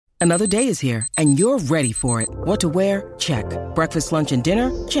Another day is here, and you're ready for it. What to wear? Check. Breakfast, lunch, and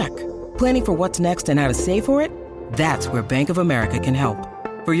dinner? Check. Planning for what's next and how to save for it? That's where Bank of America can help.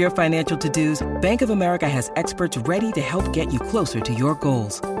 For your financial to-dos, Bank of America has experts ready to help get you closer to your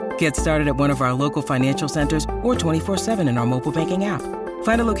goals. Get started at one of our local financial centers or 24/7 in our mobile banking app.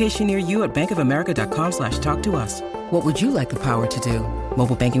 Find a location near you at bankofamerica.com/talktous. What would you like the power to do?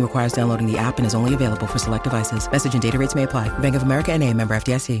 Mobile banking requires downloading the app and is only available for select devices. Message and data rates may apply. Bank of America N.A., member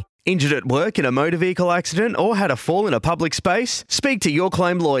FDIC. Injured at work in a motor vehicle accident or had a fall in a public space? Speak to Your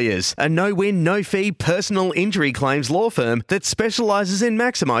Claim Lawyers, a no-win, no-fee personal injury claims law firm that specialises in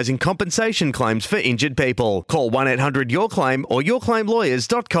maximising compensation claims for injured people. Call 1-800-YOUR-CLAIM or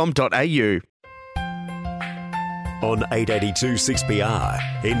yourclaimlawyers.com.au. On 882 6PR,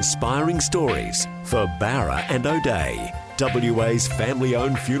 inspiring stories for Barra and O'Day, WA's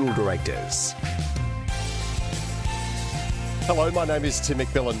family-owned funeral directors. Hello, my name is Tim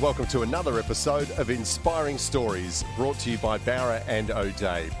McMillan. Welcome to another episode of Inspiring Stories, brought to you by Barra and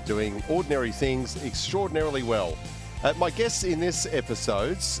O'Day, doing ordinary things extraordinarily well. My guest in this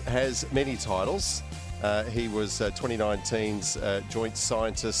episode has many titles. He was 2019's Joint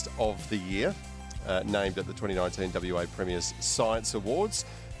Scientist of the Year, named at the 2019 WA Premier's Science Awards.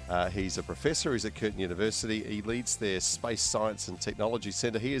 He's a professor. He's at Curtin University. He leads their Space Science and Technology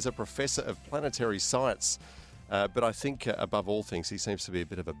Centre. He is a professor of planetary science. But I think, above all things, he seems to be a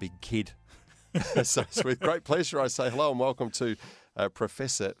bit of a big kid. So it's with great pleasure I say hello and welcome to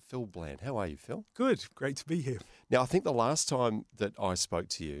Professor Phil Bland. How are you, Phil? Good. Great to be here. Now, I think the last time that I spoke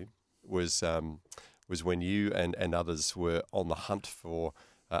to you was when you and others were on the hunt for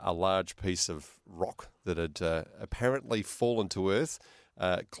a large piece of rock that had apparently fallen to Earth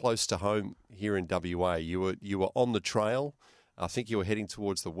close to home here in WA. You were on the trail. I think you were heading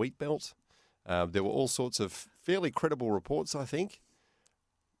towards the wheat belt. There were all sorts of fairly credible reports, I think.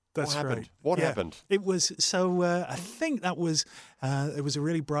 That's what happened? right. What happened? It was so. I think that was it was a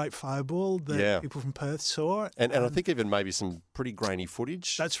really bright fireball that people from Perth saw, and I think even maybe some pretty grainy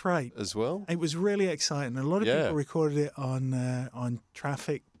footage. That's right. As well. It was really exciting. A lot of people recorded it on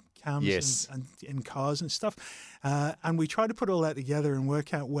traffic cams and in cars and stuff, and we tried to put all that together and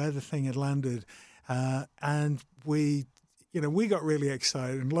work out where the thing had landed, and we. We got really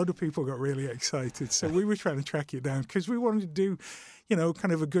excited, and a lot of people got really excited. So we were trying to track it down because we wanted to do,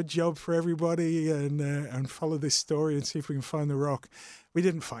 kind of a good job for everybody and follow this story and see if we can find the rock. We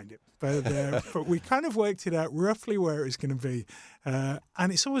didn't find it, but we kind of worked it out roughly where it was going to be.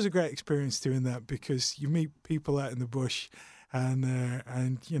 And it's always a great experience doing that because you meet people out in the bush and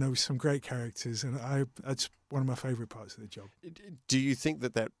some great characters. And that's one of my favourite parts of the job. Do you think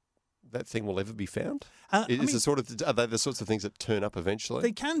that thing will ever be found? Are they the sorts of things that turn up eventually?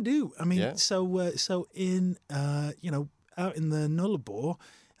 They can do. I mean, so in out in the Nullarbor,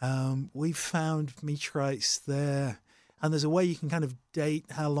 we've found meteorites there, and there's a way you can kind of date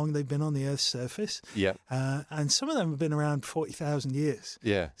how long they've been on the Earth's surface. Yeah, and some of them have been around 40,000 years.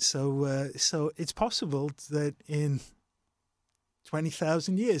 Yeah. So it's possible that in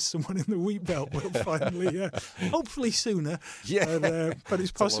 20,000 years, someone in the wheat belt will finally, hopefully sooner. Yeah, but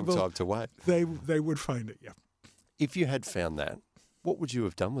it's possible. A long time to wait. They would find it. Yeah. If you had found that, what would you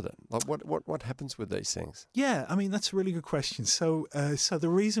have done with it? Like, what happens with these things? Yeah, I mean that's a really good question. So the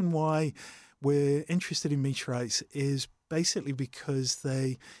reason why we're interested in meteorites is basically because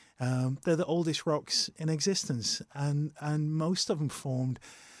they're the oldest rocks in existence, and most of them formed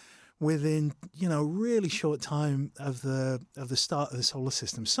within really short time of the start of the solar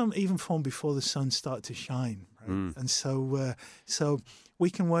system. Some even formed before the sun started to shine, right? And so we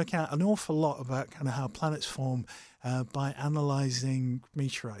can work out an awful lot about kind of how planets form by analysing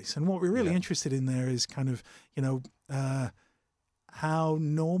meteorites. And what we're really interested in there is kind of how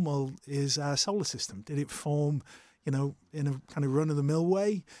normal is our solar system? Did it form in a kind of run-of-the-mill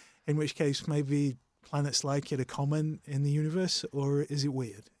way, in which case maybe planets like it are common in the universe, or is it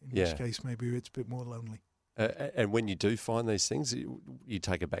weird? In which case, maybe it's a bit more lonely. And when you do find these things, you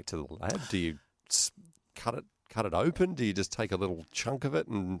take it back to the lab. Do you cut it open? Do you just take a little chunk of it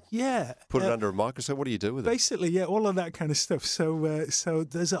and put it under a microscope? What do you do with it? Basically, all of that kind of stuff. So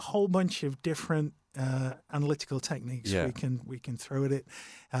there's a whole bunch of different analytical techniques we can throw at it,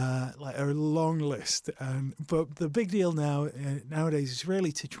 like a long list. But the big deal nowadays is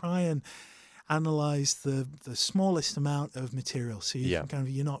really to try and analyze the smallest amount of material, so you can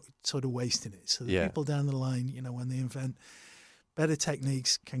you're not sort of wasting it. So the people down the line, when they invent better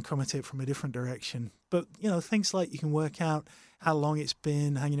techniques, can come at it from a different direction. But things like you can work out how long it's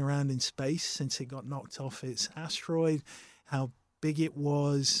been hanging around in space since it got knocked off its asteroid, how big it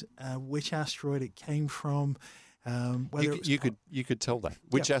was, which asteroid it came from, You could tell that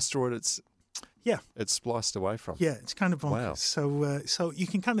which asteroid it's spliced away from. Yeah, it's kind of bonkers. Wow. So you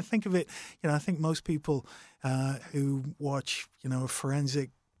can kind of think of it. I think most people who watch a forensic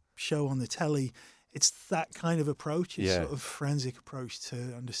show on the telly, it's that kind of approach. It's sort of forensic approach to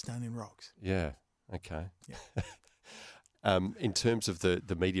understanding rocks. Yeah. Okay. Yeah. In terms of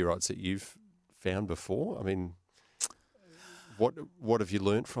the meteorites that you've found before, I mean, what have you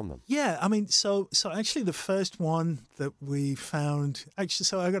learnt from them? Yeah, I mean, so actually the first one that we found,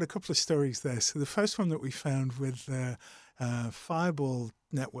 so I got a couple of stories there. So the first one that we found with Fireball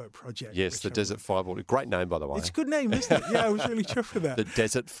Network Project. Yes, the Desert Fireball. Great name, by the way. It's a good name, isn't it? Yeah, I was really chuffed with that. The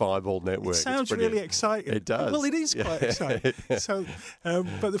Desert Fireball Network. It sounds really exciting. It does. Well, it is quite exciting. So,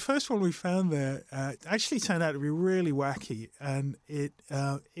 but the first one we found there actually turned out to be really wacky, and it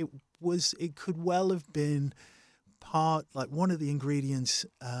could well have been one of the ingredients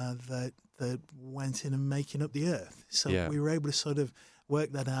that went in and making up the Earth. So we were able to sort of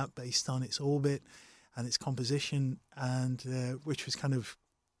work that out based on its orbit and its composition, and which was kind of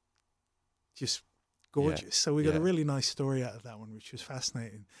just gorgeous. Yeah. So we got a really nice story out of that one, which was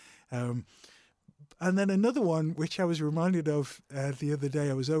fascinating. And then another one, which I was reminded of the other day.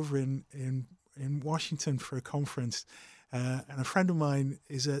 I was over in Washington for a conference, and a friend of mine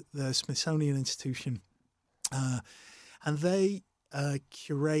is at the Smithsonian Institution. And they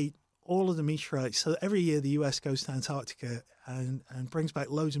curate all of the meteorites. So every year the US goes to Antarctica and brings back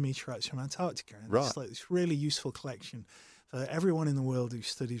loads of meteorites from Antarctica. And it's like this really useful collection for everyone in the world who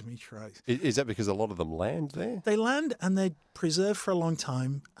studies meteorites. Is that because a lot of them land there? They land and they're preserved for a long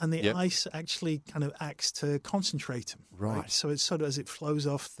time, and the ice actually kind of acts to concentrate them. Right. So it's sort of as it flows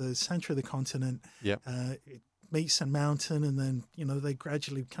off the center of the continent, it meets a mountain, and then, they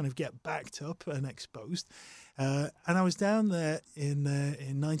gradually kind of get backed up and exposed. And I was down there in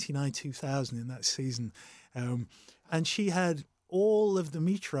 1999-2000 in that season, and she had all of the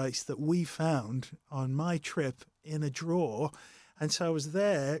meteorites that we found on my trip in a drawer. And so I was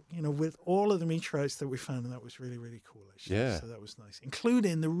there, with all of the meteorites that we found, and that was really, really cool, actually. Yeah. So that was nice,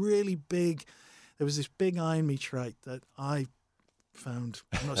 including there was this big iron meteorite that I found.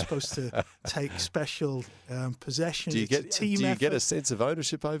 I'm not supposed to take special possession. Do you get a sense of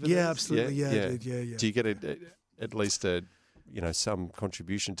ownership over this? Yeah, absolutely. Yeah, I did. Yeah. Do you get at least some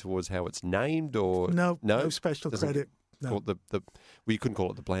contribution towards how it's named, or no special credit? No. You couldn't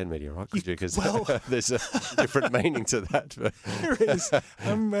call it the Bland meteorite, could you? Because there's a different meaning to that. There is.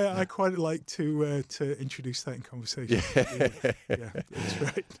 I quite like to introduce that in conversation. Yeah, that's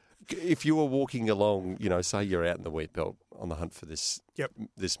right. If you were walking along, say you're out in the wheat belt on the hunt for this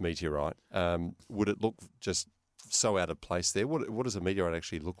meteorite, would it look just so out of place there? What does a meteorite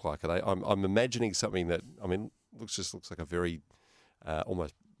actually look like? I'm imagining something that looks like a very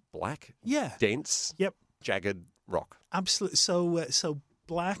almost black, dense, jagged rock. Absolutely. So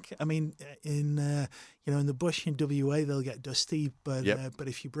black. I mean, in the bush in WA they'll get dusty, but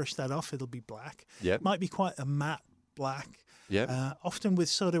if you brush that off, it'll be black. It might be quite a matte black. Often with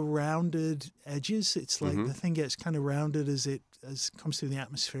sort of rounded edges. It's like the thing gets kind of rounded as it comes through the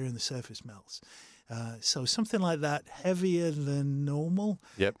atmosphere and the surface melts. So something like that, heavier than normal,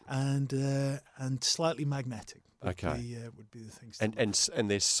 and slightly magnetic. Would be the things. And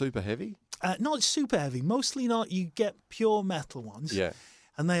they're super heavy. Not super heavy. Mostly not. You get pure metal ones. Yeah.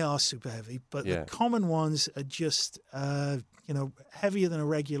 And they are super heavy, but the common ones are just heavier than a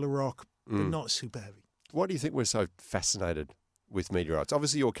regular rock, but not super heavy. Why do you think we're so fascinated with meteorites?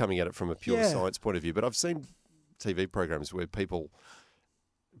 Obviously, you're coming at it from a pure science point of view, but I've seen TV programs where people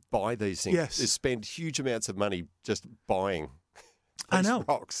buy these things. They spend huge amounts of money just buying these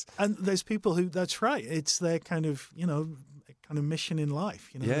rocks. And there's people who, that's right, it's their kind of mission in life.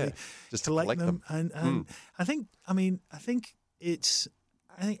 They just collect them. And I think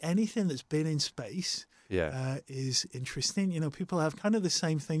anything that's been in space is interesting. People have kind of the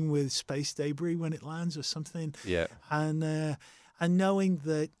same thing with space debris when it lands or something. Yeah. And knowing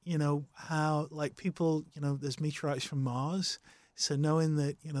that, how, like, people, there's meteorites from Mars. So knowing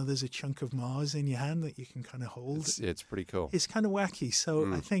that, there's a chunk of Mars in your hand that you can kind of hold. It's pretty cool. It's kind of wacky.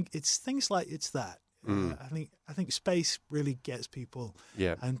 So I think it's things like that. I think space really gets people.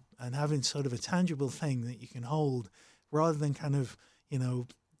 Yeah. And having sort of a tangible thing that you can hold rather than kind of,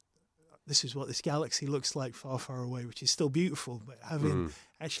 this is what this galaxy looks like far, far away, which is still beautiful, but having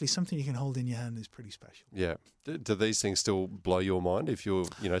actually something you can hold in your hand is pretty special. Yeah. Do these things still blow your mind if you're,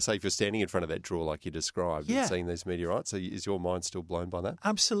 say if you're standing in front of that drawer like you described and seeing these meteorites, so is your mind still blown by that?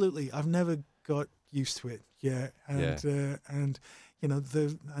 Absolutely. I've never got used to it. Yeah. And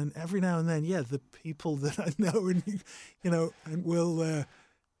every now and then, the people that I know and will,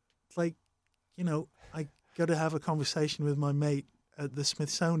 I got to have a conversation with my mate at the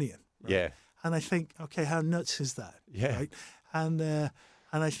Smithsonian. Right? Yeah. And I think, okay, how nuts is that? Yeah. Right? And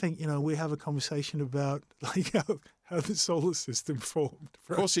I think, we have a conversation about like how the solar system formed.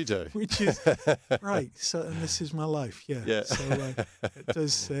 Right? Of course you do. Which is, right. So, and this is my life. Yeah. Yeah. So it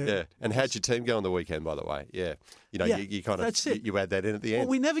does. Yeah. And how'd your team go on the weekend, by the way? Yeah. You kind of, you add that in at the end. Well,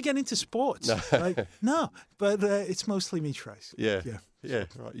 we never get into sports. No. Right? No, but it's mostly me, Trace. Yeah. Yeah. Yeah.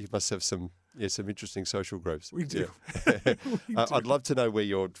 Right. You must have some interesting social groups. We do. Yeah. I'd love to know where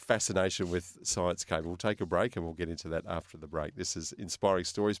your fascination with science came. We'll take a break and we'll get into that after the break. This is Inspiring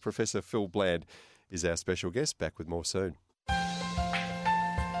Stories. Professor Phil Bland is our special guest. Back with more soon.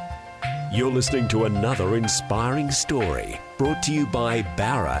 You're listening to another inspiring story brought to you by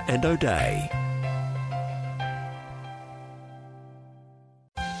Barra and O'Day.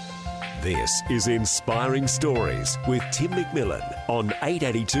 This is Inspiring Stories with Tim McMillan on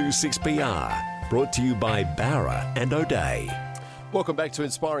 882 6PR. Brought to you by Barra and O'Day. Welcome back to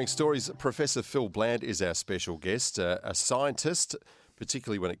Inspiring Stories. Professor Phil Bland is our special guest, a scientist,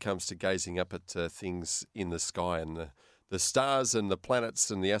 particularly when it comes to gazing up at things in the sky and the stars and the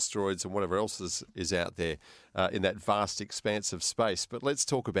planets and the asteroids and whatever else is out there in that vast expanse of space. But let's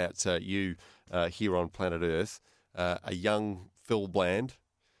talk about you here on planet Earth, a young Phil Bland,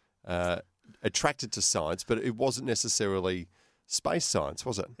 attracted to science, but it wasn't necessarily space science,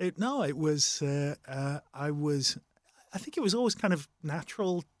 was it? No, it was. I think it was always kind of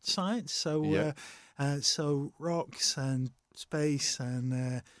natural science. So, so rocks and space,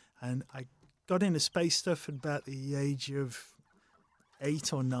 and I got into space stuff at about the age of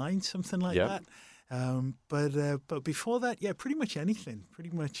 8 or 9, something like that. But before that, pretty much anything.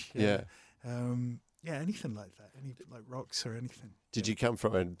 Anything like that, any like rocks or anything. Did you come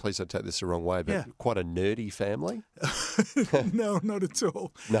from, and please don't take this the wrong way, but quite a nerdy family? No, not at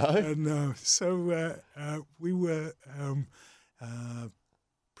all. No? No. So we were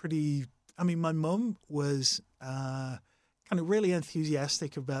pretty, my mum was kind of really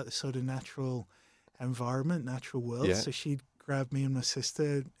enthusiastic about the sort of natural environment, natural world. Yeah. So she'd grab me and my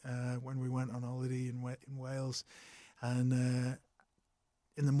sister when we went on holiday in Wales, and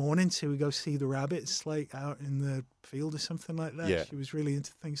in the morning, so we go see the rabbits, like out in the field or something like that. Yeah. She was really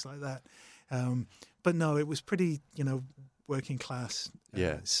into things like that. But no, it was pretty, working class.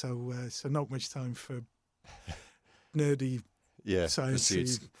 So not much time for nerdy,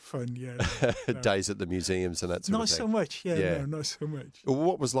 sciencey fun. No. Days at the museums and that sort of thing. Not so much. No, not so much.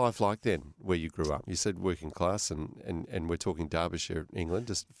 What was life like then, where you grew up? You said working class, and we're talking Derbyshire, England.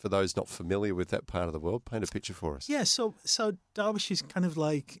 Just for those not familiar with that part of the world, paint a picture for us. Yeah, so Derbyshire's kind of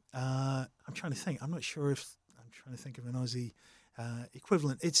like, I'm trying to think. I'm not sure if I'm trying to think of an Aussie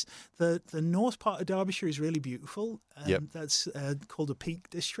equivalent. It's the north part of Derbyshire is really beautiful. That's called a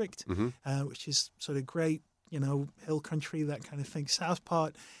Peak District, which is sort of great, hill country, that kind of thing. South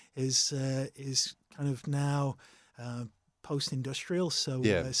part is kind of now post-industrial, so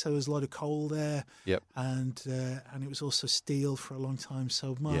there's a lot of coal there, and it was also steel for a long time.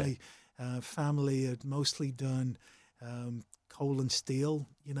 So my family had mostly done coal and steel,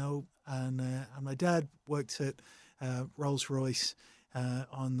 and my dad worked at Rolls-Royce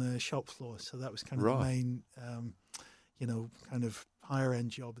on the shop floor, so that was kind of the main, kind of higher-end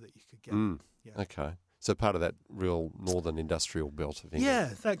job that you could get. Okay. So part of that real northern industrial belt of England. Yeah,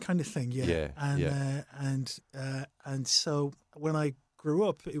 that kind of thing. And so when I grew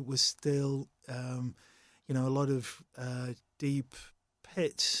up, it was still, a lot of deep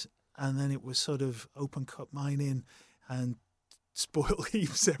pits, and then it was sort of open cut mining and spoil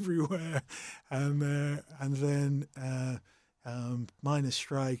heaps everywhere, and then miners'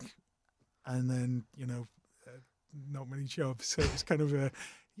 strike, and then not many jobs. So it was kind of it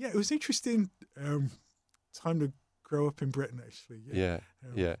was interesting. Time to grow up in Britain, actually.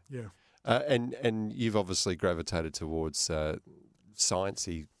 And you've obviously gravitated towards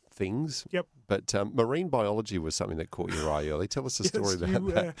sciencey things. Yep. But marine biology was something that caught your eye early. Tell us the story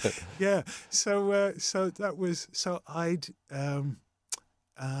about that. So that was I'd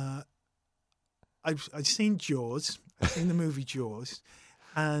seen Jaws. I'd seen the movie Jaws.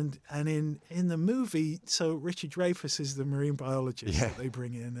 And in the movie, so Richard Dreyfuss is the marine biologist that they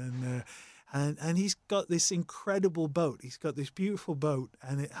bring in, and he's got this incredible boat. He's got this beautiful boat,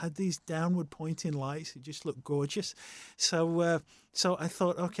 and it had these downward pointing lights. It just looked gorgeous. So I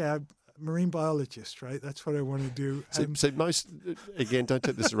thought, okay, marine biologist, right? That's what I want to do. So most, again, don't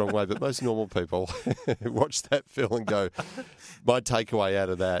take this the wrong way, but most normal people watch that film and go, my takeaway out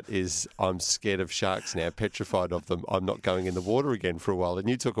of that is I'm scared of sharks now, petrified of them. I'm not going in the water again for a while. And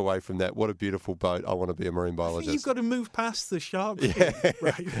you took away from that, what a beautiful boat. I want to be a marine biologist. You've got to move past the shark thing,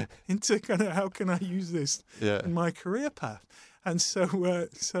 right, into kind of how can I use this in my career path. And so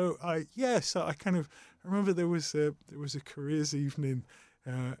I kind of I remember there was a careers evening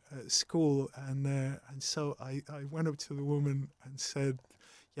at school, and so I went up to the woman and said,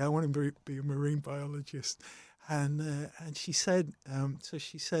 "Yeah, I want to be a marine biologist," and she said,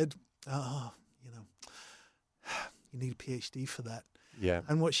 "Oh, you need a PhD for that." Yeah.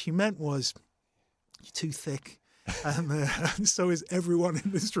 And what she meant was, "You're too thick." And so is everyone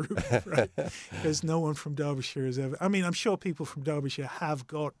in this room, right? Because no one from Derbyshire has ever... I mean, I'm sure people from Derbyshire have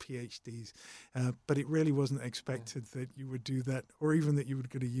got PhDs, but it really wasn't expected that you would do that, or even that you would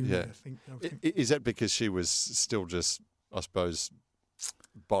go to uni, I think. Is that because she was still just, I suppose,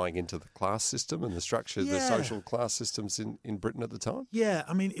 buying into the class system and the structure, the social class systems in Britain at the time? Yeah,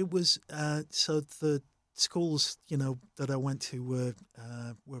 I mean, it was... so the schools, that I went to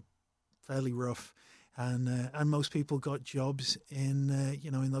were fairly rough. And most people got jobs in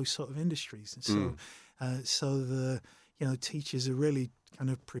in those sort of industries, and so the teachers are really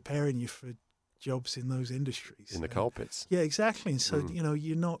kind of preparing you for jobs in those industries, in the coal pits. Yeah, exactly. And so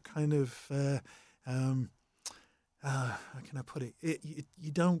you're not kind of how can I put it?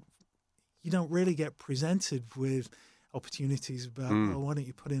 You don't really get presented with opportunities about, why don't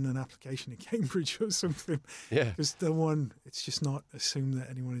you put in an application at Cambridge or something? Yeah, because it's just not assumed that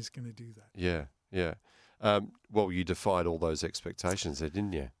anyone is going to do that. Yeah. Yeah. Well, you defied all those expectations there,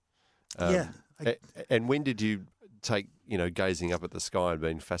 didn't you? And when did you take, gazing up at the sky and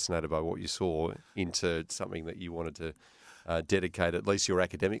being fascinated by what you saw into something that you wanted to dedicate at least your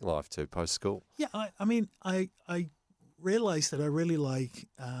academic life to post-school? Yeah, I realised that I really like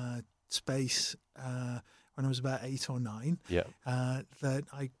space when I was about 8 or 9. Yeah. That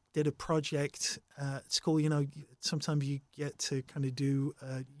I did a project at school. Sometimes you get to kind of you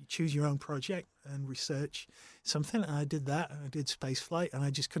choose your own project and research something. And I did that. I did space flight, and I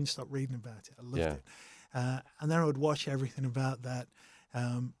just couldn't stop reading about it. I loved it. And then I would watch everything about that.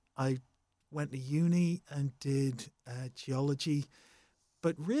 I went to uni and did geology,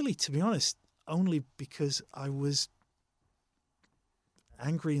 but really, to be honest, only because I was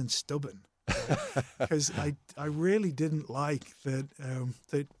angry and stubborn. Because I really didn't like that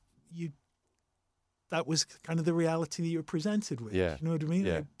that was kind of the reality that you were presented with. Yeah. You know what I mean?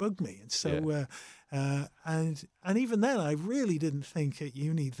 Yeah. It bugged me. And so and even then I really didn't think at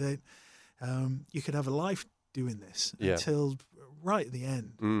uni that you could have a life doing this until right at the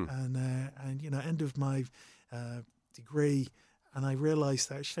end. And end of my degree. And I realised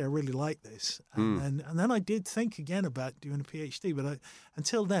that actually I really like this, and then I did think again about doing a PhD, but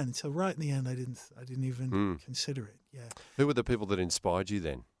until right in the end, I didn't even consider it. Yeah. Who were the people that inspired you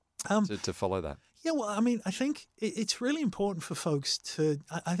then to follow that? Yeah, well, I mean, I think it's really important for folks to.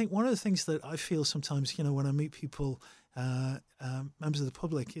 I think one of the things that I feel sometimes, when I meet people, members of the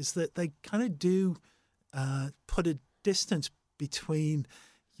public, is that they kind of do put a distance between,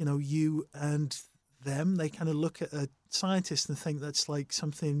 you and them. They kind of look at a scientist and think that's like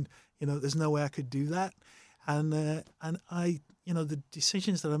something, there's no way I could do that. And I, the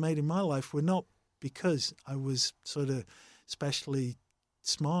decisions that I made in my life were not because I was sort of especially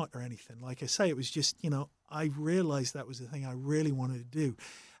smart or anything. Like I say, it was just, I realized that was the thing I really wanted to do.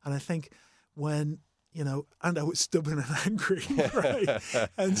 And I think when, and I was stubborn and angry, right?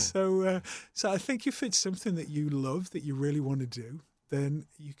 And so I think if it's something that you love, that you really want to do, then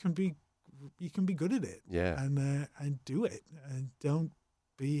you can be good at it, and do it, and don't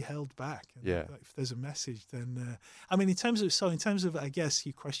be held back. And if there's a message, then in terms of, I guess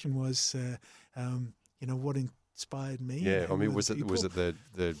your question was, what inspired me? Yeah, was it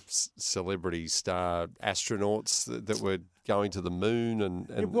the celebrity star astronauts that were going to the moon, and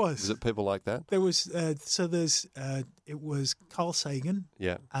it was it people like that? There was it was Carl Sagan,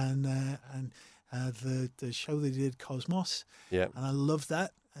 and the show they did, Cosmos, and I loved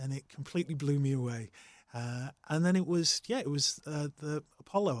that. And it completely blew me away. And then it was the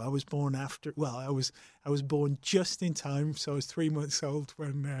Apollo. I was born I was born just in time, so I was 3 months old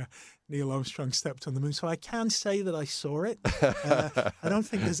when Neil Armstrong stepped on the moon. So I can say that I saw it. I don't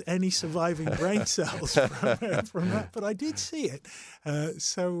think there's any surviving brain cells from that, but I did see it.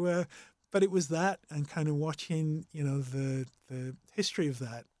 But it was that, and kind of watching, the history of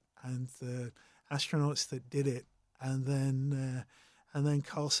that and the astronauts that did it, and then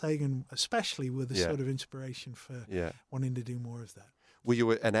Carl Sagan, especially, with a sort of inspiration for wanting to do more of that. Were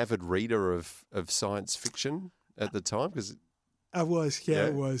you an avid reader of science fiction at the time? Because I was, I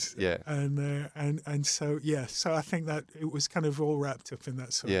was. Yeah. And so I think that it was kind of all wrapped up in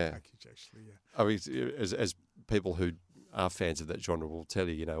that sort of package, actually, I mean, as people who are fans of that genre will tell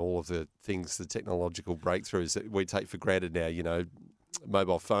you, all of the things, the technological breakthroughs that we take for granted now,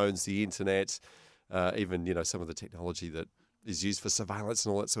 mobile phones, the internet, even, some of the technology that is used for surveillance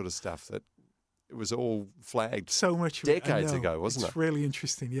and all that sort of stuff, that it was all flagged so much decades ago, wasn't it? It's really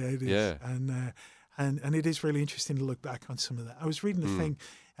interesting, it is. Yeah. And it is really interesting to look back on some of that. I was reading a thing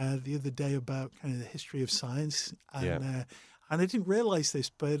the other day about kind of the history of science, and I didn't realise this,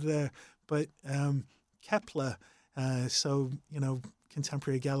 but Kepler,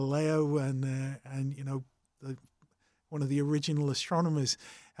 contemporary Galileo, and one of the original astronomers,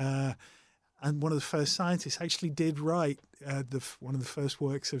 and one of the first scientists, actually did write one of the first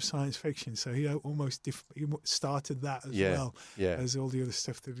works of science fiction. So he almost he started that as well as all the other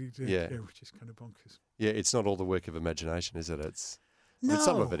stuff that he did, which is kind of bonkers. Yeah, it's not all the work of imagination, is it? I mean,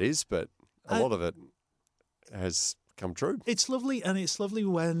 some of it is, but a lot of it has come true. It's lovely, and it's lovely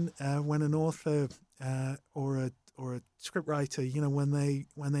when an author or a scriptwriter, when they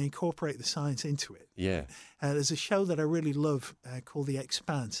incorporate the science into it. Yeah. There's a show that I really love called The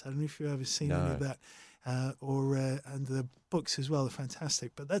Expanse. I don't know if you've ever seen any of that, and the books as well are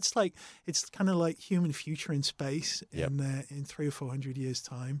fantastic. But it's kind of like human future in space in 300 or 400 years'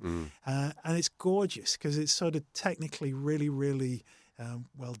 time, and it's gorgeous because it's sort of technically really, really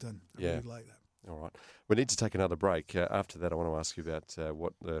well done. I really like that. All right, we need to take another break. After that, I want to ask you about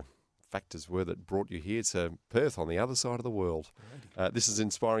what the factors were that brought you here to Perth on the other side of the world. This is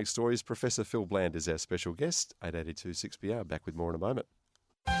Inspiring Stories. Professor Phil Bland is our special guest. 882 6PR. Back with more in a moment.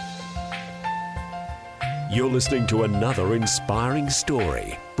 You're listening to another inspiring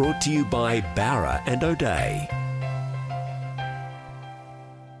story brought to you by Barra and O'Day.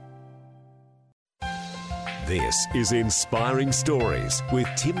 This is Inspiring Stories with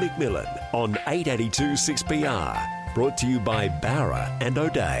Tim McMillan on 882 6PR. Brought to you by Barra and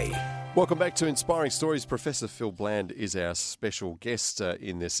O'Day. Welcome back to Inspiring Stories. Professor Phil Bland is our special guest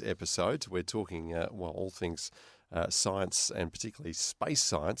in this episode. We're talking, all things science and particularly space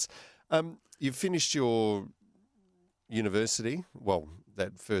science. You've finished your university,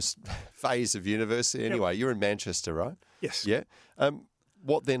 that first phase of university anyway. Yep. You're in Manchester, right? Yes. Yeah.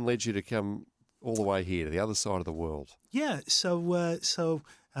 What then led you to come all the way here to the other side of the world? Yeah, so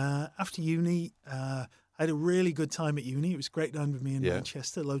after uni, I had a really good time at uni. It was a great time with me in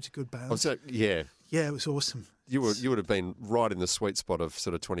Manchester, loads of good bands. Yeah, it was awesome. You would have been right in the sweet spot of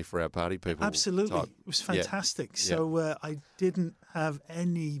sort of 24-hour party people. Absolutely. Type. It was fantastic. Yeah. So I didn't have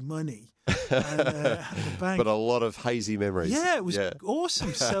any money. And, the bank. But a lot of hazy memories. Yeah, it was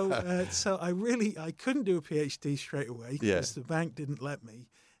awesome. So I couldn't do a PhD straight away because the bank didn't let me.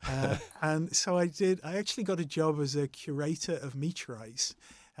 And so I actually got a job as a curator of meteorites.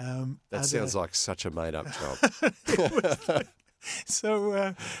 That sounds like such a made-up job.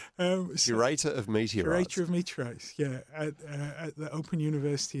 Curator of meteorites. Curator of meteorites, at the Open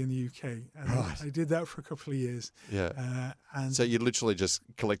University in the UK. And I did that for a couple of years. Yeah. So you're literally just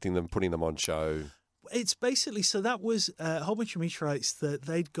collecting them, putting them on show. It's basically, so that was a whole bunch of meteorites that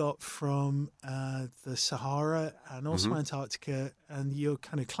they'd got from the Sahara and also Antarctica, and you're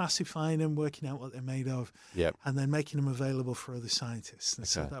kind of classifying them, working out what they're made of, and then making them available for other scientists. And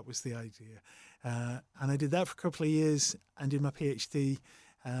so that was the idea. And I did that for a couple of years and did my PhD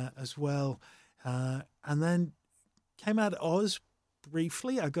as well. And then came out of Oz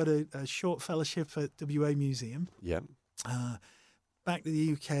briefly. I got a short fellowship at WA Museum. Yeah. Back to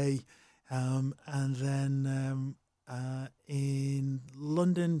the UK. And then in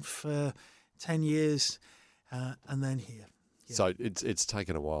London for 10 years, and then here. Yeah. So it's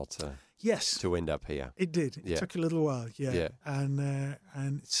taken a while to end up here. It did. It took a little while,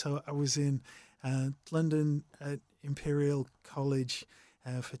 And so I was in London at Imperial College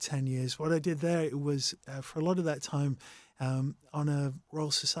for 10 years. What I did there, it was for a lot of that time on a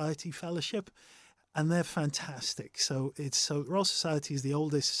Royal Society fellowship. And they're fantastic. So Royal Society is the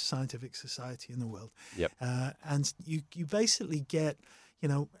oldest scientific society in the world. Yep. And you basically get,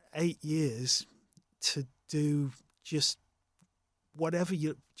 8 years to do just whatever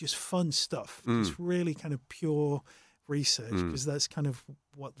just fun stuff. Just really kind of pure research, because that's kind of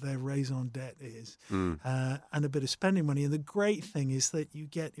what their raison d'etre is, and a bit of spending money. And the great thing is that you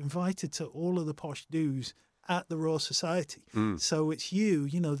get invited to all of the posh do's at the Royal Society. So it's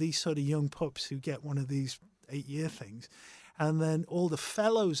these sort of young pups who get one of these 8-year things. And then all the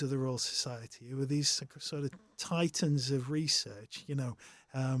fellows of the Royal Society, who are these sort of titans of research, and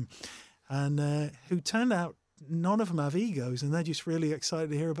who turned out none of them have egos, and they're just really excited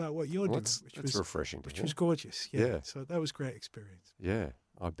to hear about what you're doing. Which was refreshing, which was gorgeous. Yeah. So that was a great experience. Yeah,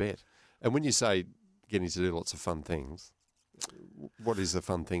 I bet. And when you say getting to do lots of fun things, what is a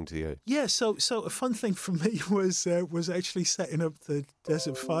fun thing to you? Yeah, so a fun thing for me was actually setting up the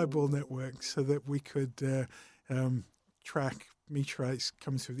Desert Fireball Network so that we could track meteorites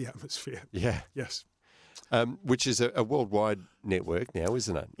coming through the atmosphere. Yeah. Yes. Which is a worldwide network now,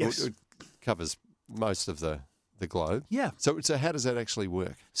 isn't it? Yes. It covers most of the globe. Yeah. So how does that actually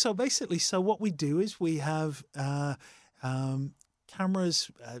work? So basically, what we do is we have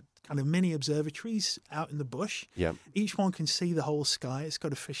cameras, kind of mini observatories out in the bush. Yeah. Each one can see the whole sky. It's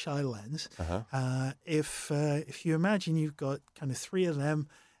got a fisheye lens. Uh-huh. If you imagine you've got kind of 3 of them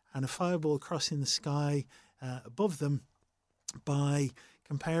and a fireball crossing the sky above them, by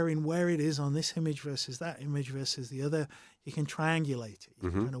comparing where it is on this image versus that image versus the other, you can triangulate it.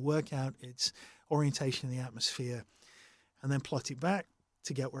 You can kind of work out its orientation in the atmosphere and then plot it back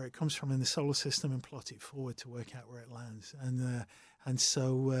to get where it comes from in the solar system and plot it forward to work out where it lands. And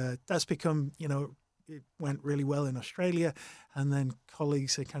so that's become, it went really well in Australia, and then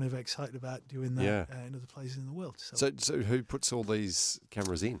colleagues are kind of excited about doing that in other places in the world. So who puts all these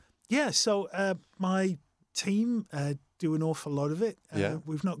cameras in? Yeah, so my team do an awful lot of it.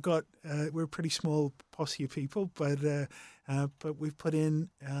 We've not got we're a pretty small posse of people, but we've put in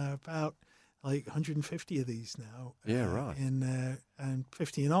about like 150 of these now. Right. And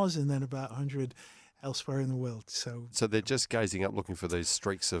 50 in Oz, and then about 100 elsewhere in the world. So they're just gazing up, looking for these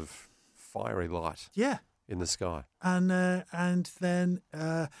streaks of fiery light. Yeah. In the sky. And then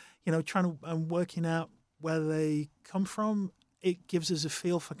trying to working out where they come from. It gives us a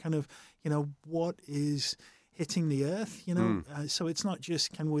feel for kind of what is hitting the earth, so it's not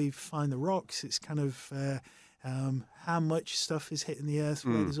just can we find the rocks, it's kind of how much stuff is hitting the earth,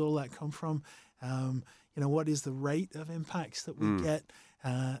 where does all that come from, what is the rate of impacts that we get,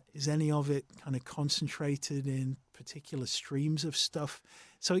 is any of it kind of concentrated in particular streams of stuff,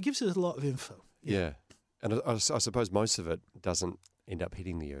 so it gives us a lot of info. Yeah. And I suppose most of it doesn't end up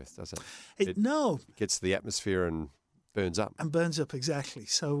hitting the earth, does it? No. It gets to the atmosphere and burns up. Exactly.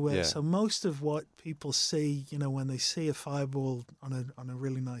 So so most of what people see, when they see a fireball on a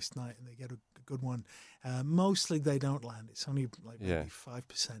really nice night and they get a good one, mostly they don't land. It's only like maybe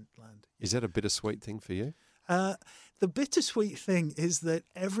 5% land. Is that a bittersweet thing for you? The bittersweet thing is that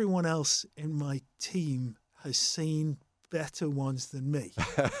everyone else in my team has seen better ones than me.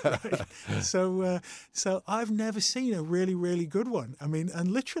 Right? So I've never seen a really, really good one. I mean, and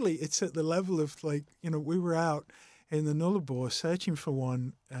literally it's at the level of we were out in the Nullarbor searching for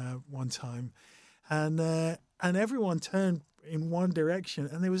one time, and everyone turned in one direction,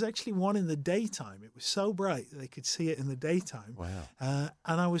 and there was actually one in the daytime. It was so bright that they could see it in the daytime. Wow!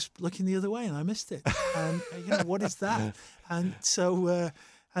 And I was looking the other way, and I missed it. And what is that? And so,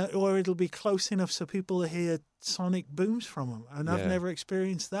 or it'll be close enough so people hear sonic booms from them, and I've never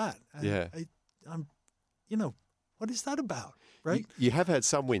experienced that. And I'm, what is that about? Right. You have had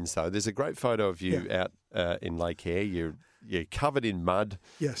some wins, though. There's a great photo of you out in Lake Eyre. You're covered in mud.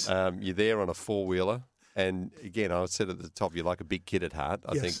 Yes. You're there on a 4-wheeler. And, again, I said at the top, you're like a big kid at heart.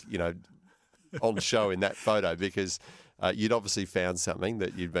 I think, on show in that photo because you'd obviously found something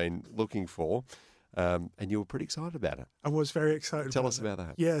that you'd been looking for. And you were pretty excited about it. I was very excited. Tell us about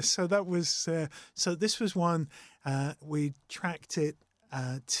that. Yeah, so that was so this was one we tracked it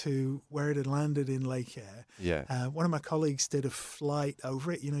to where it had landed in Lake Eyre. Yeah. One of my colleagues did a flight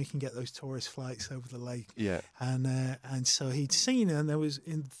over it. You can get those tourist flights over the lake. Yeah. And so he'd seen it, and there was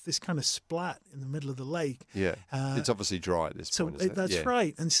in this kind of splat in the middle of the lake. Yeah. It's obviously dry at this point. That's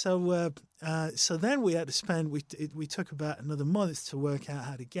right. And so then we had to spend. We took about another month to work out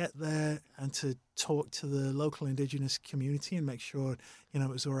how to get there and to talk to the local Indigenous community and make sure it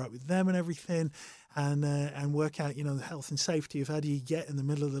was all right with them and everything. And work out, the health and safety of how do you get in the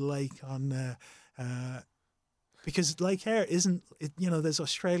middle of the lake on, because Lake Eyre isn't, there's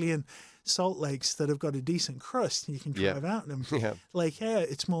Australian salt lakes that have got a decent crust and you can drive out in them. Yeah. Lake Eyre,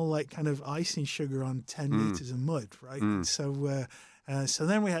 it's more like kind of icing sugar on 10 meters of mud, right? And so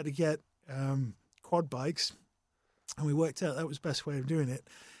then we had to get quad bikes, and we worked out that was the best way of doing it.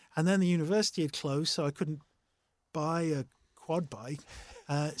 And then the university had closed, so I couldn't buy a quad bike.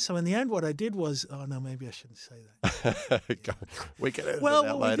 So in the end, what I did was, maybe I shouldn't say that. We can edit well,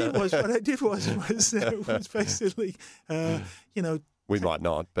 that what later. What I did was basically, we might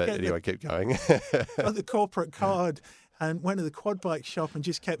not, but anyway, keep going. Got the corporate card and went to the quad bike shop and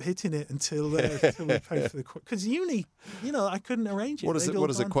just kept hitting it until we paid for the quad. Because uni, I couldn't arrange it. What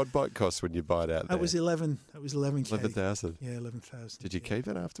does a quad bike cost when you buy it out there? That was 11. That was 11K. 11,000. Yeah, 11,000. Did you keep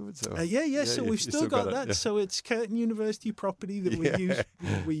it afterwards? Or? Yeah. So we've still got that. Yeah. So it's Curtin University property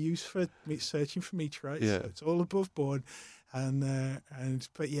that we use for searching for meteorites. Yeah. So it's all above board,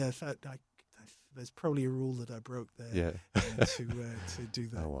 but yeah, there's probably a rule that I broke there. To do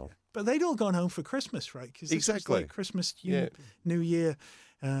that. Oh well. Yeah. But they'd all gone home for Christmas, right? Because exactly. was like Christmas, New Year,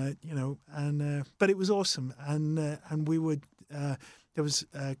 but it was awesome. And we would, there was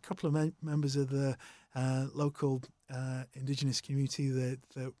a couple of members of the local Indigenous community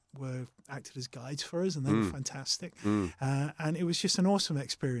that were acted as guides for us, and they were fantastic. And it was just an awesome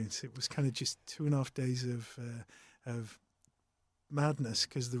experience. It was kind of just 2.5 days of madness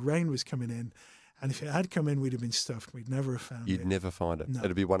because the rain was coming in. And if it had come in, we'd have been stuffed. We'd never have found it. You'd never find it. No.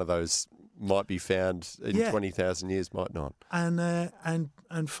 It'd be one of those might be found in 20,000 years, might not. And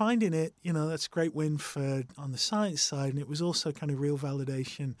finding it, that's a great win on the science side, and it was also kind of real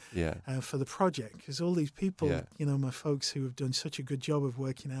validation for the project because all these people, my folks who have done such a good job of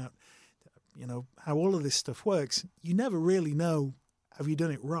working out, how all of this stuff works. You never really know have you done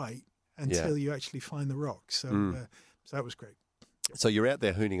it right until you actually find the rock. So that was great. So you're out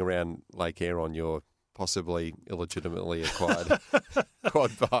there hooning around Lake Eyre on your possibly illegitimately acquired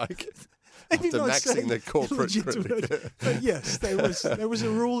quad bike after maxing the corporate. But yes, there was a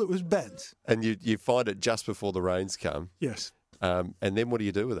rule that was bent. And you find it just before the rains come. Yes. And then what do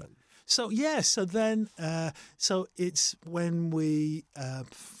you do with it? So it's when we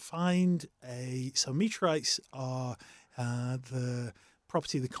find so meteorites are the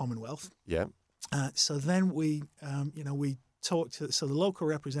property of the Commonwealth. Yeah. So then we talk to the local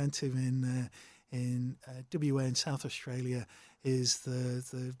representative in WA in South Australia is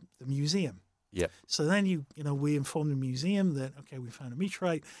the museum. Yeah. So then we inform the museum that we found a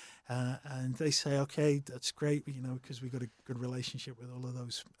meteorite, and they say that's great, because we've got a good relationship with all of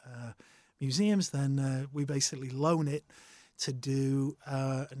those museums. Then we basically loan it to do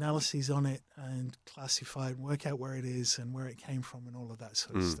analyses on it and classify it and work out where it is and where it came from and all of that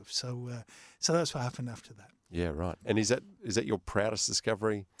sort of stuff. So that's what happened after that. Yeah, right. And is that your proudest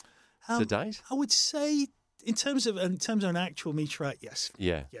discovery to date? I would say in terms of an actual meteorite, yes.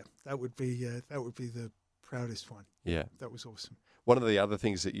 Yeah. Yeah, that would be the proudest one. Yeah. That was awesome. One of the other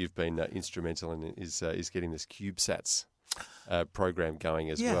things that you've been instrumental in is getting this CubeSats program going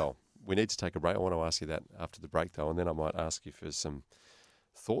as well. We need to take a break. I want to ask you that after the break, though, and then I might ask you for some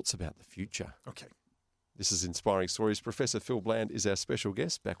thoughts about the future. Okay. This is Inspiring Stories. Professor Phil Bland is our special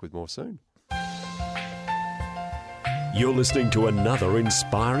guest. Back with more soon. You're listening to another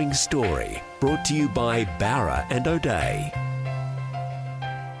inspiring story brought to you by Barra and O'Day.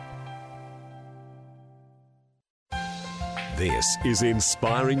 This is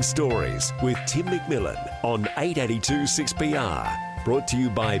Inspiring Stories with Tim McMillan on 882 6PR, brought to you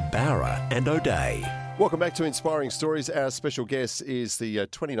by Barra and O'Day. Welcome back to Inspiring Stories. Our special guest is the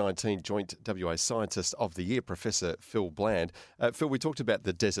 2019 Joint WA Scientist of the Year, Professor Phil Bland. Phil, we talked about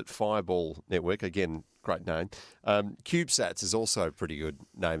the Desert Fireball Network. Again, great name. CubeSats is also a pretty good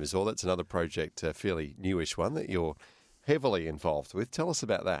name as well. That's another project, a fairly newish one that you're heavily involved with. Tell us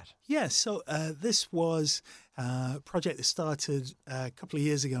about that. Yeah, so this was a project that started a couple of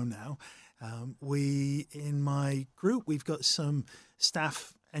years ago now. In my group, we've got some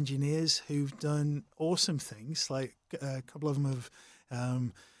staff engineers who've done awesome things. Like a couple of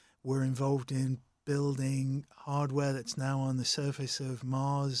them were involved in building hardware that's now on the surface of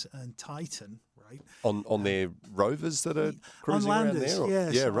Mars and Titan, right? On their rovers that are cruising on landers, around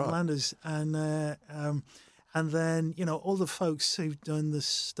there? Yeah, right. On landers. And then, all the folks who've done this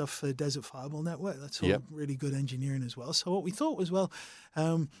stuff for Desert Fireball Network, that's all really good engineering as well. So what we thought was,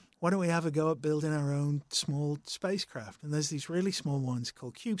 why don't we have a go at building our own small spacecraft? And there's these really small ones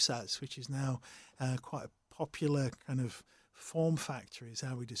called CubeSats, which is now quite a popular kind of form factor, is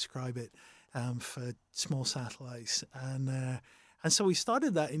how we describe it, for small satellites. And so we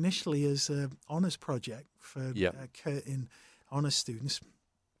started that initially as an honours project for Curtin honours students.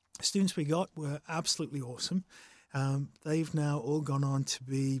 The students we got were absolutely awesome. They've now all gone on to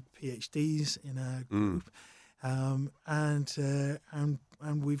be PhDs in our group.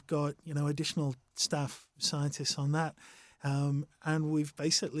 And we've got, additional staff scientists on that. And we've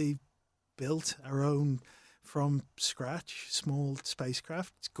basically built our own from scratch small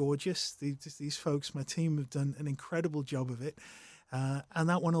spacecraft. It's gorgeous. These folks, my team, have done an incredible job of it. And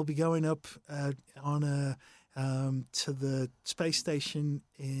that one will be going up to the space station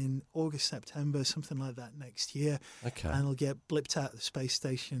in August, September, something like that next year. Okay. And it'll get blipped out of the space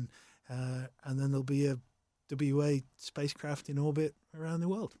station. And then there'll be a WA spacecraft in orbit around the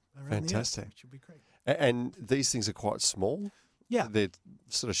world. Fantastic. The Earth, which would be great. And these things are quite small? Yeah. They're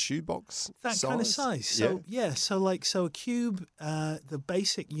sort of shoebox that size? kind of size. So a cube, the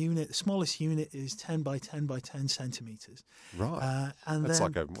basic unit, the smallest unit is 10 by 10 by 10 centimeters. Right. And that's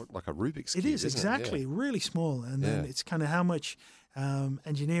then like a Rubik's Cube, It is, isn't exactly. It? Yeah. Really small. And then it's kind of how much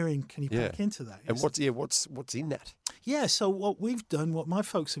engineering can you pack into that? And what's in that? Yeah, so what my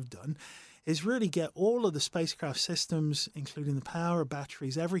folks have done, is really get all of the spacecraft systems, including the power,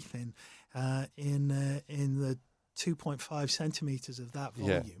 batteries, everything, in the 2.5 centimeters of that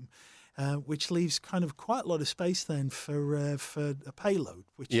volume, which leaves kind of quite a lot of space then for a payload,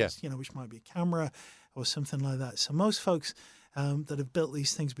 which is which might be a camera or something like that. So most folks that have built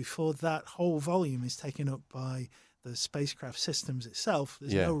these things before, that whole volume is taken up by the spacecraft systems itself.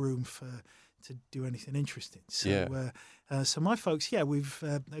 There's no room to do anything interesting. So so my folks, they've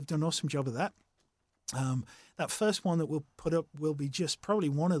done an awesome job of that. That first one that we'll put up will be just probably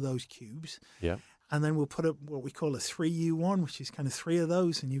one of those cubes. Yeah. And then we'll put up what we call a 3U1, which is kind of three of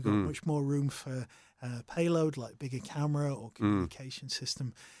those, and you've got much more room for payload, like bigger camera or communication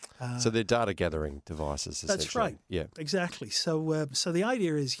system. So they're data gathering devices, essentially. That's right. Yeah, exactly. So the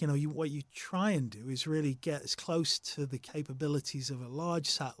idea is, what you try and do is really get as close to the capabilities of a large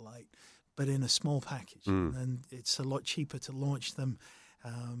satellite, but in a small package. And it's a lot cheaper to launch them.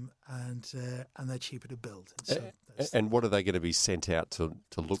 And they're cheaper to build. And what are they going to be sent out to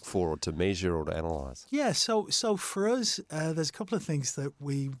look for or to measure or to analyse? Yeah, so for us, there's a couple of things that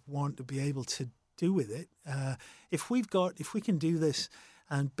we want to be able to do with it. If we can do this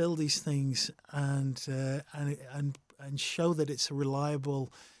and build these things and show that it's a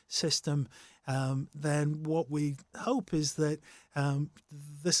reliable system, then what we hope is that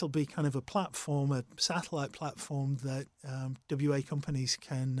this will be kind of a satellite platform that WA companies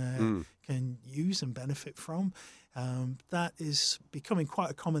can use and benefit from. That is becoming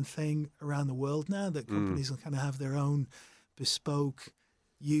quite a common thing around the world now, that companies will kind of have their own bespoke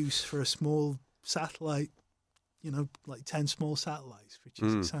use for a small satellite, like 10 small satellites, which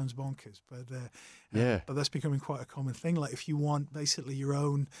sounds bonkers, but that's becoming quite a common thing. Like if you want basically your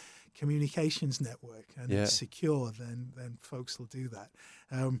own communications network and it's secure, then folks will do that.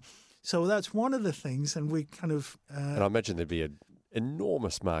 So that's one of the things, and we kind of and I imagine there'd be an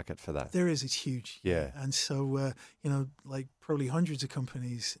enormous market for that. There is. It's huge. Yeah. And so like probably hundreds of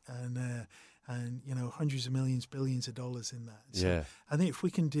companies and hundreds of millions, billions of dollars in that. So I think if we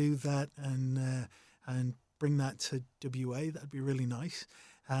can do that and bring that to WA, that'd be really nice.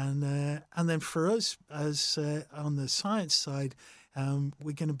 And then for us, as on the science side,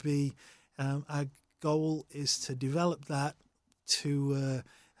 we're going to be our goal is to develop that to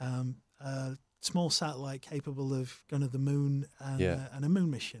a small satellite capable of going to the moon and a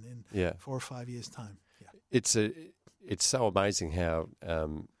moon mission in 4 or 5 years' time. Yeah. It's so amazing how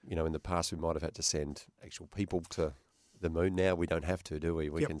in the past we might have had to send actual people to the moon. Now we don't have to, do we?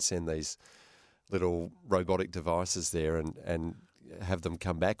 We can send these little robotic devices there and have them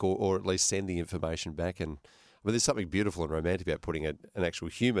come back, or at least send the information back. And there's something beautiful and romantic about putting an actual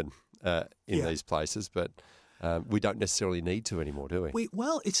human in these places, but we don't necessarily need to anymore, do we?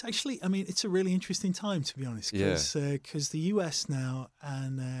 Well, it's actually, it's a really interesting time, to be honest, because the US now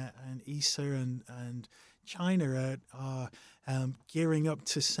and ESA and China are gearing up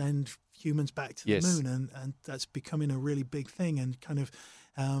to send humans back to the moon, and that's becoming a really big thing, and kind of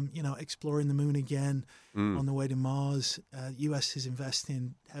exploring the moon again on the way to Mars. US is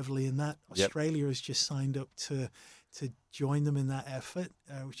investing heavily in that. Australia has just signed up to join them in that effort,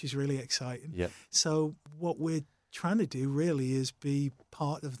 which is really exciting. So what we're trying to do really is be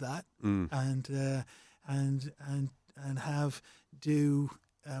part of that and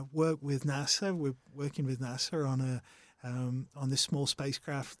work with NASA. We're working with NASA on this small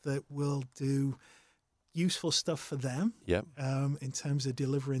spacecraft that will do useful stuff for them in terms of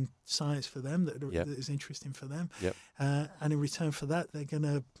delivering science for them that is interesting for them. And in return for that, they're going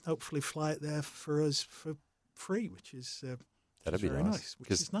to hopefully fly it there for us for free, which is that'd be very nice.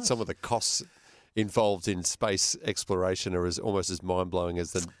 Because some of the costs involved in space exploration are almost as mind-blowing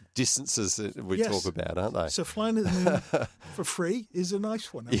as the distances that we talk about, aren't they? So flying to the moon for free is a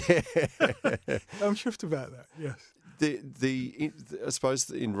nice one. I'm chuffed about that, yes. I suppose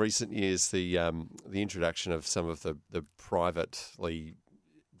in recent years, the introduction of some of the privately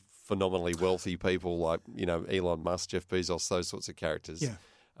phenomenally wealthy people like Elon Musk, Jeff Bezos, those sorts of characters.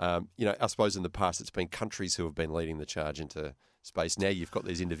 I suppose in the past it's been countries who have been leading the charge into space. Now you've got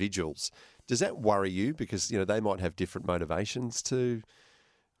these individuals. Does that worry you? Because they might have different motivations to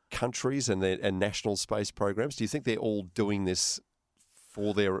countries and national space programs. Do you think they're all doing this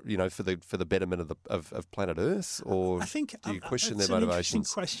for their, for the betterment of planet Earth, or I think do you question their motivations? An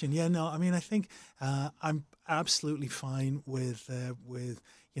interesting question. Yeah, no, I mean, I think I'm absolutely fine with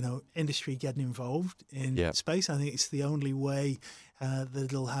industry getting involved in space. I think it's the only way that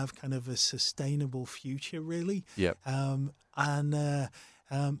it'll have kind of a sustainable future, really. Yeah. So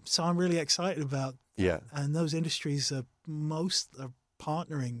I'm really excited about that. Yeah. And those industries are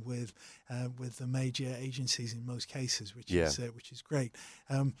partnering with the major agencies in most cases, which is great.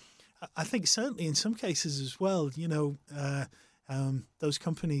 I think certainly in some cases as well, those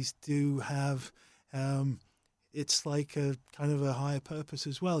companies do have it's like a kind of a higher purpose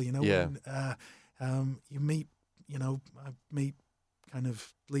as well. When you meet, I meet kind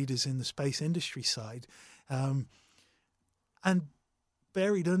of leaders in the space industry side, and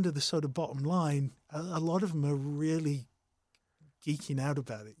buried under the sort of bottom line, a lot of them are really geeking out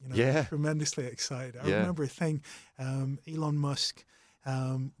about it, tremendously excited. I remember a thing, Elon Musk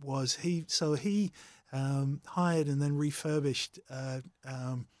he hired and then refurbished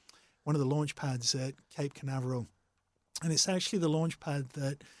one of the launch pads at Cape Canaveral. And it's actually the launch pad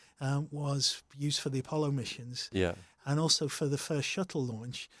that was used for the Apollo missions and also for the first shuttle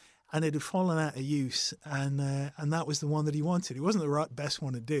launch. And it had fallen out of use, and that was the one that he wanted. It wasn't the best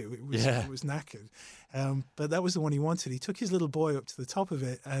one to do. It was knackered, but that was the one he wanted. He took his little boy up to the top of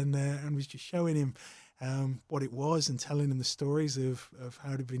it and was just showing him what it was and telling him the stories of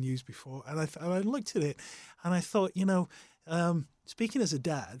how it had been used before. And I looked at it, and I thought, speaking as a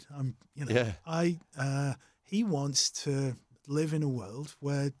dad, he wants to live in a world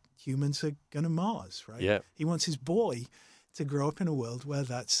where humans are going to Mars, right? Yeah. He wants his boy to grow up in a world where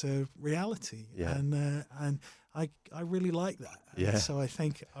that's a reality. Yeah. And I really like that. Yeah. And so I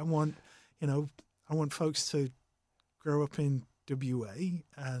think I want folks to grow up in WA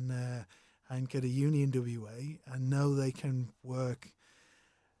and get a uni in WA and know they can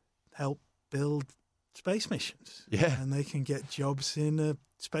help build space missions. Yeah. And they can get jobs in the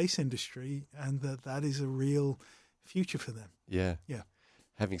space industry, and that is a real future for them. Yeah. Yeah.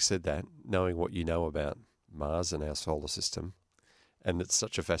 Having said that, knowing what you know about Mars and our solar system, and it's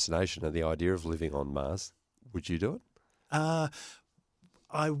such a fascination of the idea of living on Mars, would you do it? I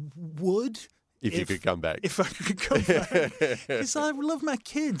would. If you could come back. If I could come back. Because I love my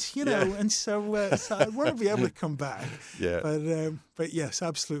kids, and so I want to be able to come back. Yeah. But yes,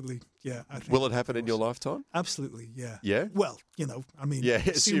 absolutely. Yeah. I think will it happen in your lifetime? Absolutely, yeah. Yeah? Well,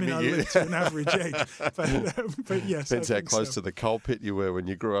 assuming I live to an average age. But yes. Depends how close to the coal pit you were when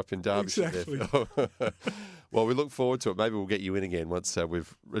you grew up in Derbyshire. Exactly. Well, we look forward to it. Maybe we'll get you in again once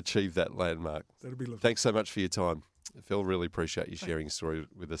we've achieved that landmark. That'd be lovely. Thanks so much for your time. Phil, really appreciate you sharing your story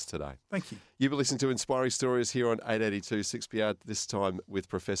with us today. Thank you. You've been listening to Inspiring Stories here on 882 6PR, this time with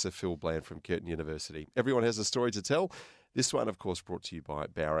Professor Phil Bland from Curtin University. Everyone has a story to tell. This one, of course, brought to you by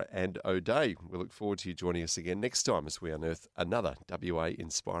Bowra and O'Dea. We look forward to you joining us again next time as we unearth another WA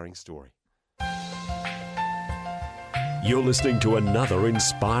inspiring story. You're listening to another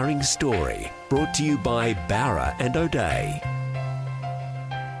inspiring story brought to you by Bowra and O'Dea.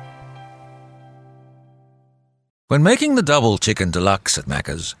 When making the double chicken deluxe at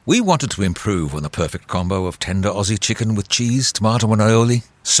Macca's, we wanted to improve on the perfect combo of tender Aussie chicken with cheese, tomato and aioli.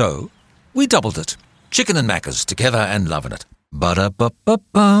 So, we doubled it. Chicken and Macca's, together and loving it.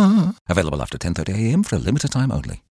 Ba-da-ba-ba-ba. Available after 10:30 a.m. for a limited time only.